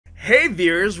Hey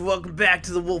viewers, welcome back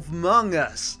to The Wolf Among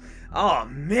Us. Oh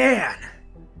man,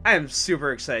 I am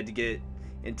super excited to get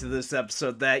into this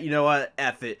episode that, you know what,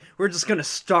 F it. We're just gonna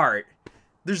start.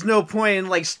 There's no point in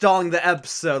like stalling the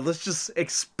episode, let's just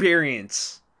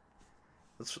experience.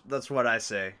 That's what I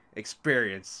say,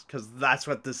 experience, because that's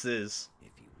what this is.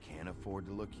 If you can't afford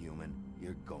to look human,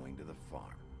 you're going to the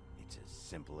farm. It's as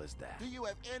simple as that. Do you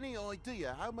have any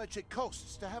idea how much it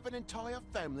costs to have an entire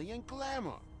family in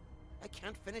glamour? I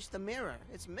can't finish the mirror.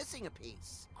 It's missing a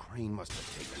piece. Crane must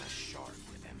have taken a shard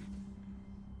with him.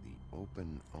 The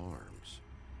open arms.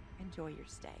 Enjoy your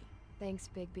stay. Thanks,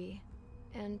 Bigby.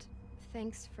 And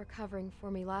thanks for covering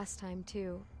for me last time,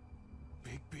 too.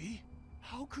 Bigby?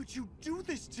 How could you do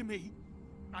this to me?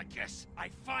 I guess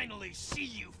I finally see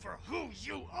you for who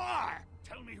you are!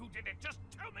 Tell me who did it! Just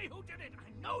tell me who did it! I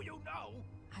know you know!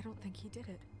 I don't think he did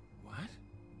it. What?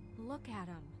 Look at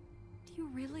him. Do you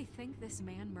really think this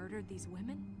man murdered these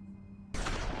women?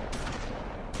 It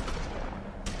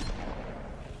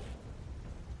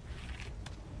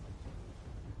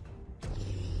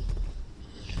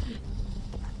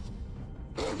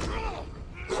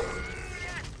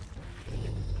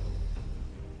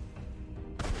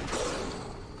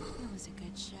was a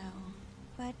good show,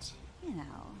 but, you know...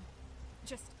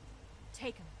 Just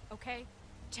take him, okay?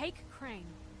 Take Crane.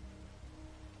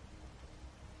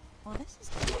 Well, this is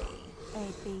gonna be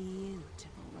a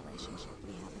beautiful relationship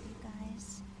we have with you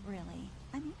guys. Really,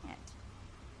 I mean it.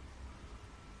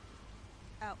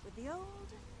 Out with the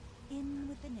old, in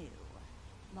with the new.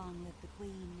 Long live the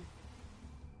queen.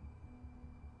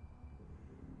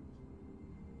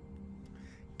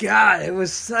 God, it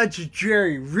was such a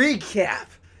dreary recap!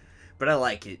 But I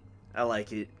like it. I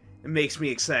like it. It makes me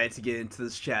excited to get into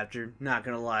this chapter, not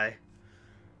gonna lie.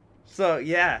 So,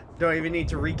 yeah, don't even need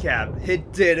to recap.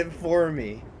 It did it for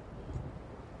me.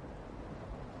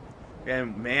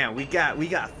 And man, we got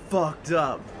fucked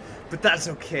up. But that's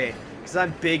okay, because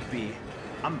I'm Bigby.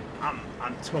 I'm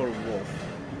total wolf.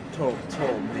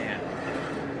 Total man.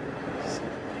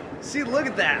 See, look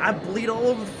at that. I bleed all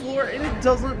over the floor and it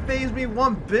doesn't faze me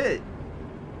one bit.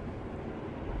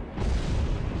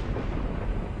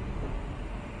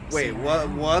 Wait,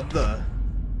 what the?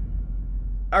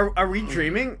 Are we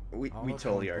dreaming? We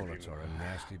totally are bullets dreaming. are a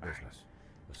nasty business.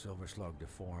 The silver slug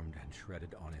deformed and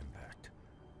shredded on impact.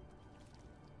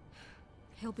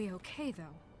 He'll be okay,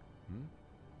 though. Hmm?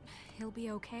 He'll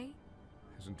be okay?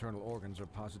 His internal organs are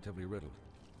positively riddled.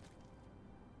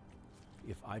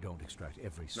 If I don't extract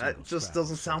every single That just scrap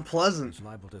doesn't of sound silver, pleasant. he's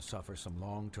liable to suffer some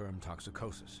long-term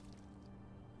toxicosis.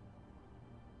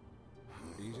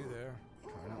 Easy there.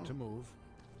 Try not to move.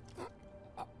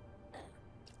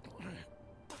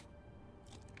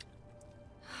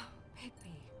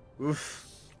 Bigby. Oof.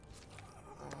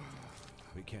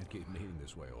 We can't keep meeting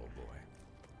this way, old boy.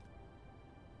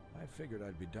 I figured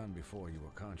I'd be done before you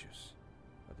were conscious,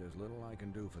 but there's little I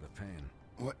can do for the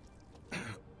pain.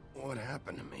 What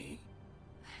happened to me?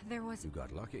 There was... You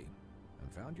got lucky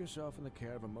and found yourself in the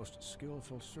care of a most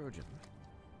skillful surgeon.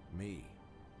 Me.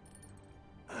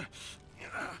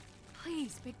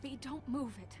 Please, Bigby, don't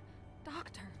move it.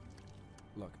 Doctor.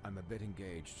 Look, I'm a bit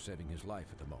engaged saving his life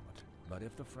at the moment, but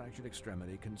if the fractured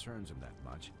extremity concerns him that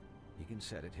much, he can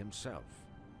set it himself.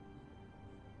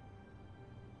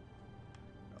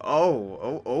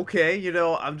 Oh, okay. You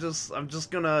know, I'm just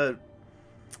gonna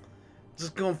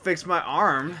fix my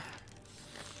arm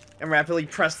and rapidly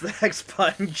press the X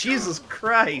button. Jesus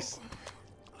Christ.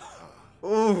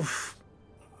 Oof.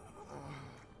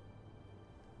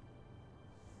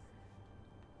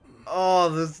 Oh,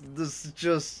 this is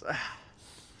just...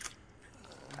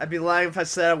 I'd be lying if I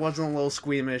said I wasn't a little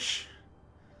squeamish.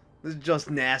 This is just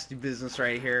nasty business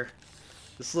right here.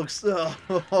 This looks...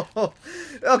 Oh.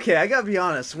 Okay, I gotta be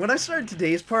honest. When I started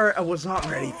today's part, I was not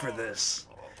ready for this.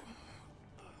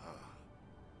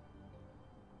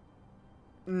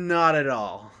 Not at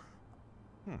all.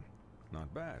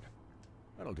 Not bad.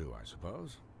 That'll do, I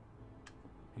suppose.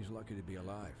 He's lucky to be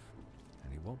alive.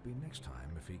 And he won't be next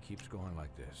time if he keeps going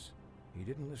like this. He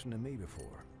didn't listen to me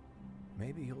before.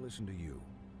 Maybe he'll listen to you.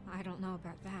 I don't know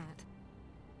about that.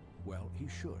 Well, he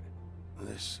should.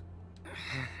 This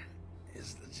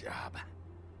is the job.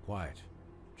 Quiet.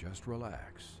 Just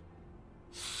relax.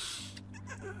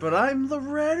 But I'm the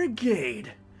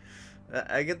renegade.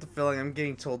 I get the feeling I'm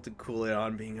getting told to cool it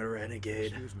on being a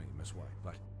renegade. Excuse me, Miss White,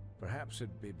 but perhaps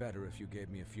it'd be better if you gave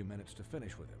me a few minutes to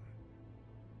finish with him.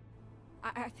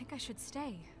 I think I should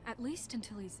stay. At least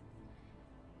until he's...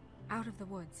 out of the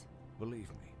woods. Believe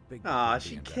me, Bigby Aw, will be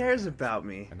she in better cares hands, about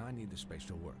me. And I need the space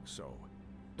to work, so...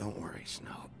 Don't worry,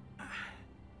 Snow.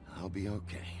 I'll be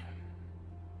okay.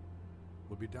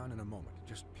 We'll be down in a moment.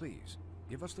 Just please,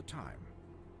 give us the time.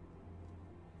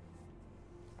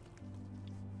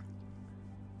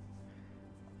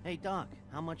 Hey, Doc,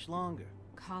 how much longer?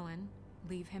 Colin,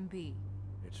 leave him be.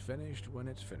 It's finished when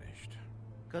it's finished.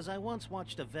 'Cause I once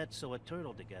watched a vet sew a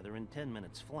turtle together in 10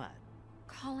 minutes flat.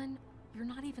 Colin, you're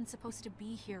not even supposed to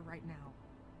be here right now.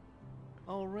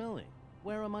 Oh, really?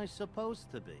 Where am I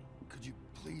supposed to be? Could you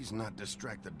please not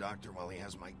distract the doctor while he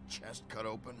has my chest cut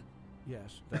open?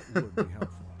 Yes, that would be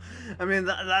helpful. I mean,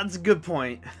 that's a good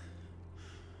point.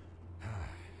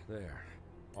 There.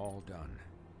 All done.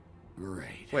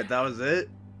 Great. Wait, that was it?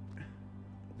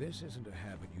 This isn't a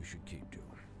habit you should keep to.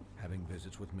 Having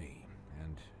visits with me.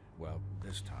 And, well,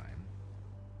 this time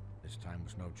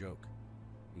was no joke.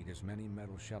 Eat as many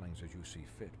metal shellings as you see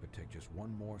fit, but take just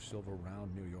one more silver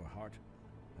round near your heart,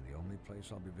 and the only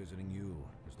place I'll be visiting you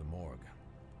is the morgue.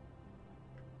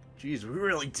 Jeez, we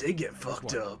really did get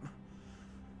fucked up.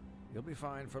 You'll be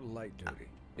fine for light duty,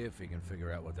 if he can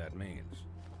figure out what that means.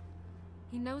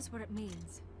 He knows what it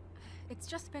means. It's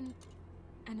just been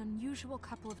an unusual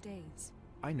couple of days.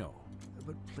 I know,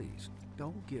 but please,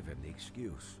 don't give him the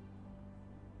excuse.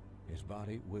 His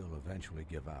body will eventually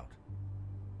give out.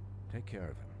 Take care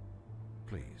of him,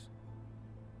 please.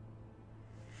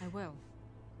 I will.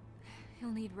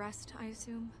 He'll need rest, I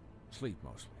assume? Sleep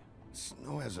mostly.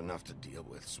 Snow has enough to deal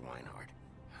with, Swinehart.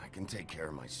 I can take care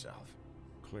of myself.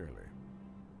 Clearly.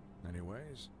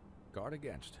 Anyways, guard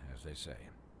against, as they say.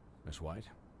 Miss White,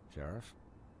 Sheriff,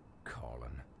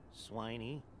 Colin.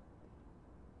 Swiney.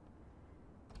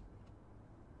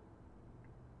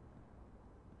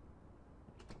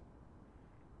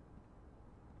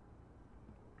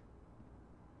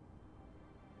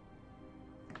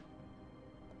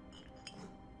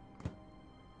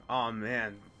 Oh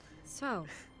man. So,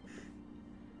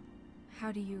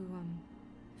 how do you,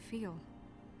 feel?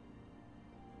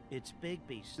 It's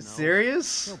Bigby, Snow.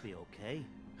 Serious? He'll be okay.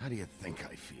 How do you think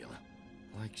I feel?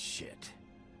 Like shit.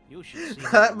 You should see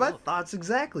him My look. thoughts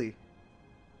exactly.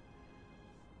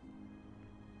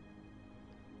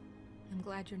 I'm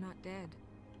glad you're not dead.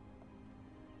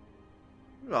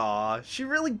 Aw, she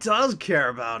really does care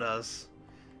about us.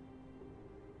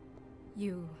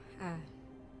 You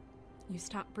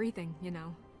stopped breathing, you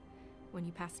know, when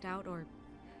you passed out or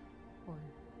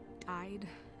died,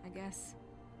 I guess.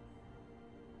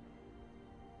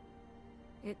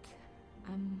 It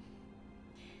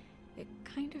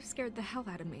kind of scared the hell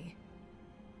out of me.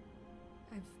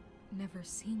 I've never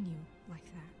seen you like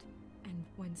that. And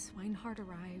when Swinehart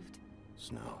arrived...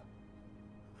 Snow,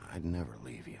 I'd never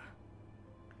leave you.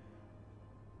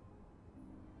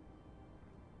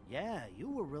 Yeah, you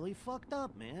were really fucked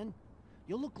up, man.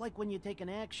 You look like when you take an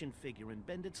action figure and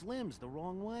bend its limbs the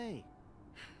wrong way.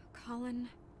 Colin...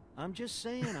 I'm just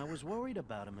saying, I was worried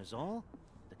about him is all.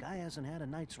 The guy hasn't had a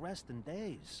night's rest in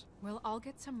days. Well, I'll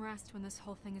get some rest when this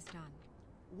whole thing is done.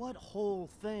 What whole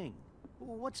thing?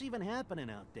 What's even happening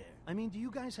out there? I mean, do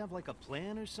you guys have like a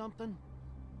plan or something?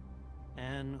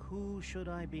 And who should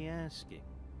I be asking?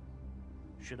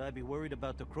 Should I be worried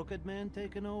about the Crooked Man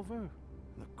taking over?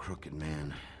 The Crooked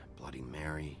Man, Bloody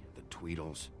Mary, the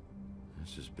Tweedles.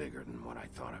 This is bigger than what I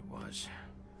thought it was.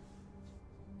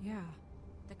 Yeah.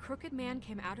 The Crooked Man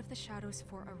came out of the shadows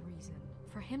for a reason.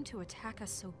 For him to attack us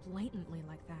so blatantly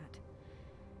like that.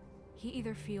 He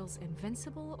either feels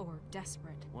invincible or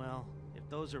desperate. Well, if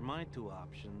those are my two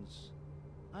options,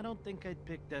 I don't think I'd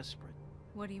pick desperate.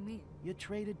 What do you mean? You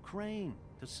traded Crane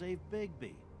to save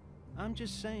Bigby. I'm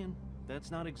just saying,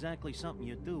 that's not exactly something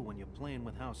you do when you're playing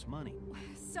with house money.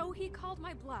 So he called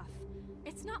my bluff.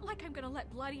 It's not like I'm gonna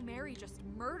let Bloody Mary just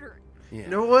murder. Yeah. You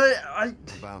know what?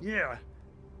 About Yeah.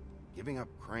 giving up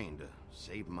Crane to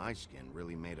save my skin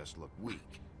really made us look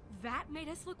weak. That made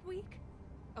us look weak?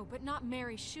 Oh, but not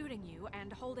Mary shooting you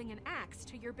and holding an axe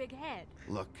to your big head.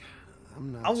 Look,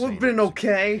 I'm not I would saying have been it was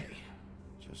okay.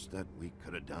 Just that we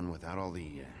could have done without all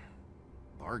the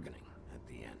bargaining at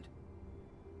the end.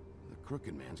 The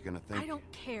Crooked Man's gonna think... I don't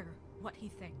care what he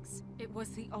thinks. It was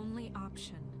the only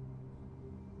option.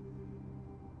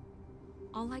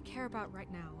 All I care about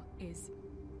right now is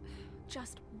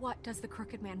just what does the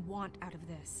Crooked Man want out of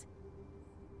this?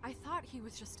 I thought he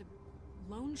was just a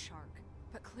loan shark,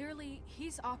 but clearly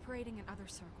he's operating in other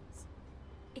circles.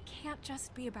 It can't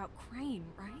just be about Crane,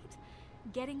 right?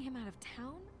 Getting him out of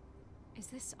town? Is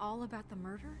this all about the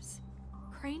murders?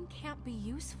 Crane can't be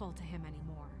useful to him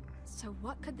anymore. So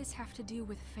what could this have to do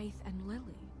with Faith and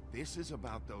Lily? This is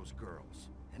about those girls,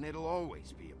 and it'll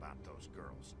always be about those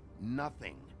girls.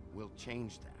 Nothing will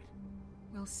change that.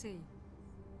 We'll see.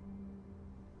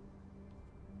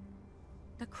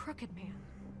 The Crooked Man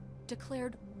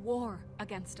declared war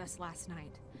against us last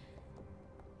night.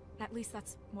 At least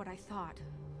that's what I thought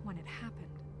when it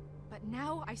happened. But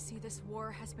now I see this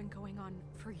war has been going on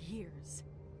for years.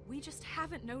 We just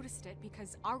haven't noticed it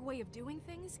because our way of doing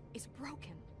things is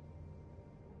broken.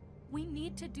 We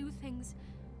need to do things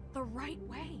the right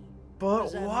way.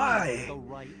 But why? The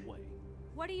right way.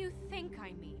 What do you think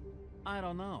I mean? I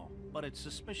don't know, but it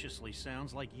suspiciously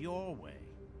sounds like your way.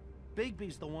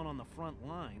 Bigby's the one on the front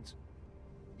lines.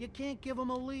 You can't give him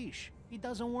a leash. He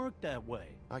doesn't work that way.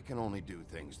 I can only do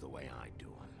things the way I do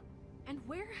them. And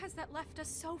where has that left us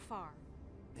so far?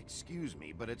 Excuse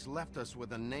me, but it's left us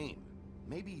with a name.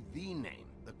 Maybe the name,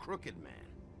 the Crooked Man.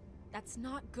 That's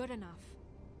not good enough.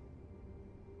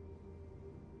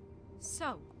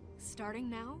 So, starting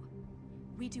now,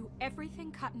 we do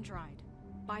everything cut and dried,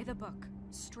 by the book,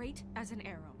 straight as an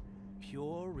arrow.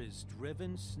 Pure as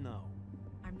driven snow.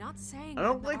 I'm not saying I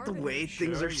don't like the way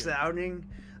things are sounding.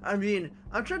 I mean,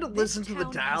 I'm trying to listen to the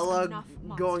dialogue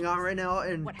going on right now,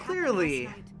 and clearly,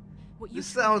 this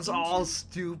sounds all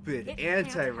stupid,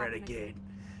 anti-renegade,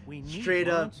 straight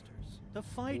up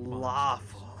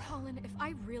lawful. Colin, if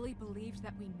I really believed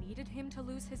that we needed him to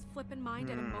lose his flippin' mind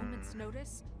at a moment's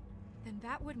notice, then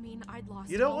that would mean I'd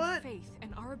lost all faith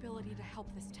in our ability to help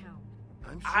this town.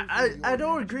 I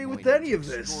don't agree with any of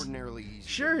this.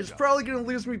 Sure, it's probably gonna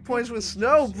lose me points with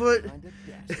snow, but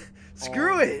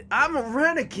screw it, I'm a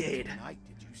renegade.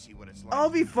 I'll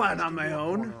be fine on my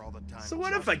own. So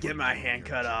what if I get my hand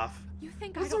cut off? You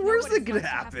think What's I don't the worst know what that could it's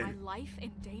like happen? to have my life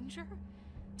in danger?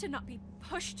 To not be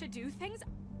pushed to do things?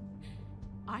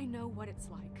 I know what it's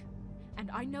like.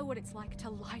 And I know what it's like to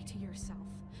lie to yourself,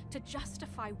 to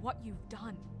justify what you've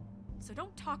done. So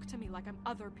don't talk to me like I'm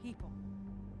other people.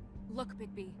 Look,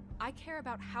 Bigby, I care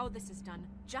about how this is done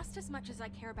just as much as I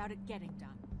care about it getting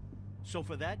done. So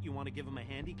for that, you want to give him a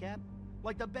handicap?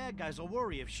 Like the bad guys will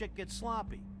worry if shit gets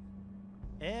sloppy.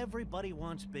 Everybody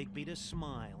wants Bigby to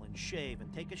smile and shave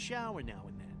and take a shower now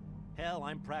and then. Hell,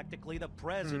 I'm practically the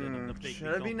president of the Bigby.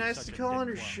 Should I be nice to Colin,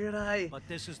 or should I? But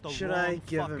this is the should wrong I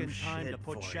give fucking him time shit to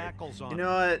put for shackles it? on. You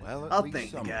know what? Well, I'll least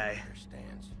thank the someone guy.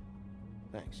 Understands.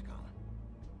 Thanks, Colin.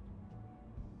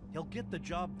 He'll get the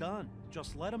job done.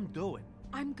 Just let him do it.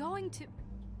 I'm going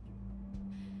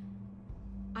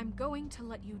to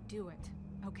let you do it,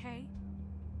 okay?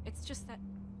 It's just that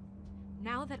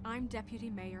now that I'm deputy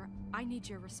mayor, I need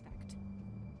your respect.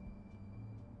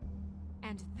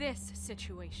 And this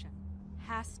situation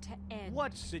has to end.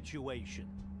 What situation?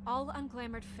 All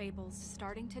unglamored fables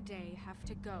starting today have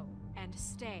to go and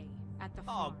stay at the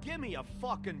farm. Oh, give me a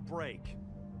fucking break.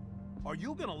 Are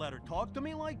you gonna let her talk to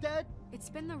me like that? It's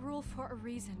been the rule for a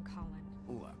reason,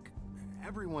 Colin. Look,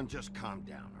 everyone just calm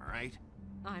down, all right?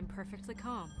 I'm perfectly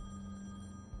calm.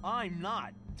 I'm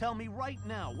not. Tell me right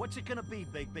now, what's it gonna be,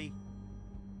 Bigby?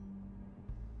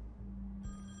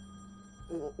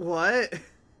 What?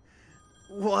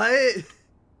 What?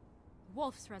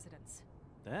 Wolf's residence.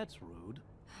 That's rude.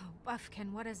 Oh,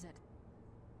 Buffkin, what is it?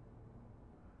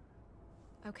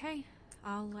 Okay,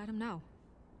 I'll let him know.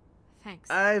 Thanks.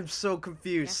 I'm so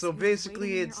confused. Guess So who's basically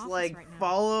waiting in it's your office like right now?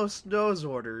 follow Snow's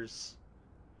orders.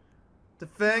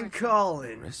 Defend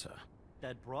Colin. Marissa.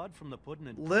 That broad from the puddin'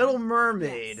 and Little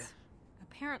Mermaid. Yes.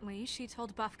 Apparently, she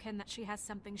told Buffkin that she has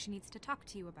something she needs to talk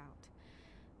to you about.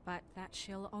 But that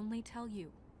she'll only tell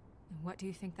you. And what do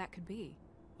you think that could be?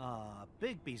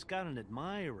 Bigby's got an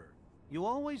admirer. You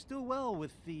always do well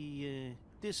with the,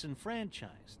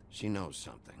 disenfranchised. She knows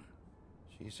something.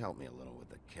 She's helped me a little with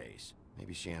the case.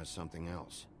 Maybe she has something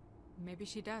else. Maybe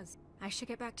she does. I should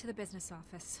get back to the business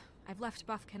office. I've left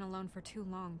Buffkin alone for too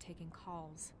long taking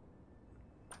calls.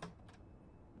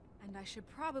 And I should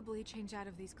probably change out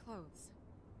of these clothes.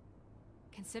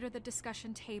 Consider the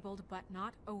discussion tabled, but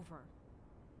not over.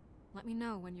 Let me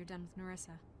know when you're done with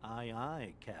Nerissa. Aye,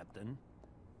 aye, Captain.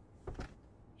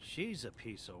 She's a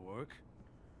piece of work.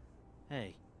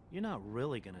 Hey, you're not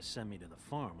really gonna send me to the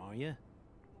farm, are you?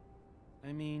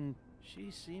 I mean,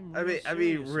 she seemed real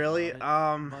serious really?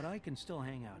 about it, but I can still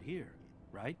hang out here,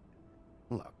 right?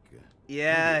 Look,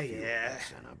 Yeah, maybe a few yeah.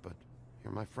 bucks in it, but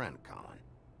you're my friend, Colin.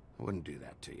 I wouldn't do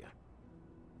that to you.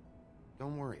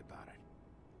 Don't worry about it.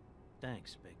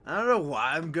 Thanks, Big. I don't know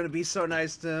why I'm gonna be so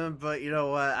nice to him, but you know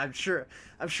what? I'm sure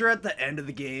at the end of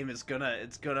the game it's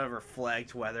gonna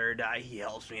reflect whether or not he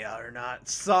helps me out or not.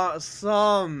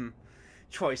 Some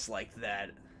choice like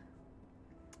that.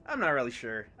 I'm not really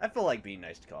sure. I feel like being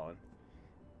nice to Colin.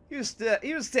 He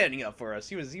was standing up for us.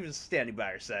 He was standing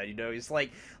by our side. You know, he's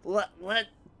like, let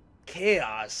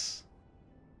chaos.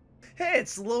 Hey,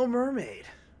 it's the Little Mermaid.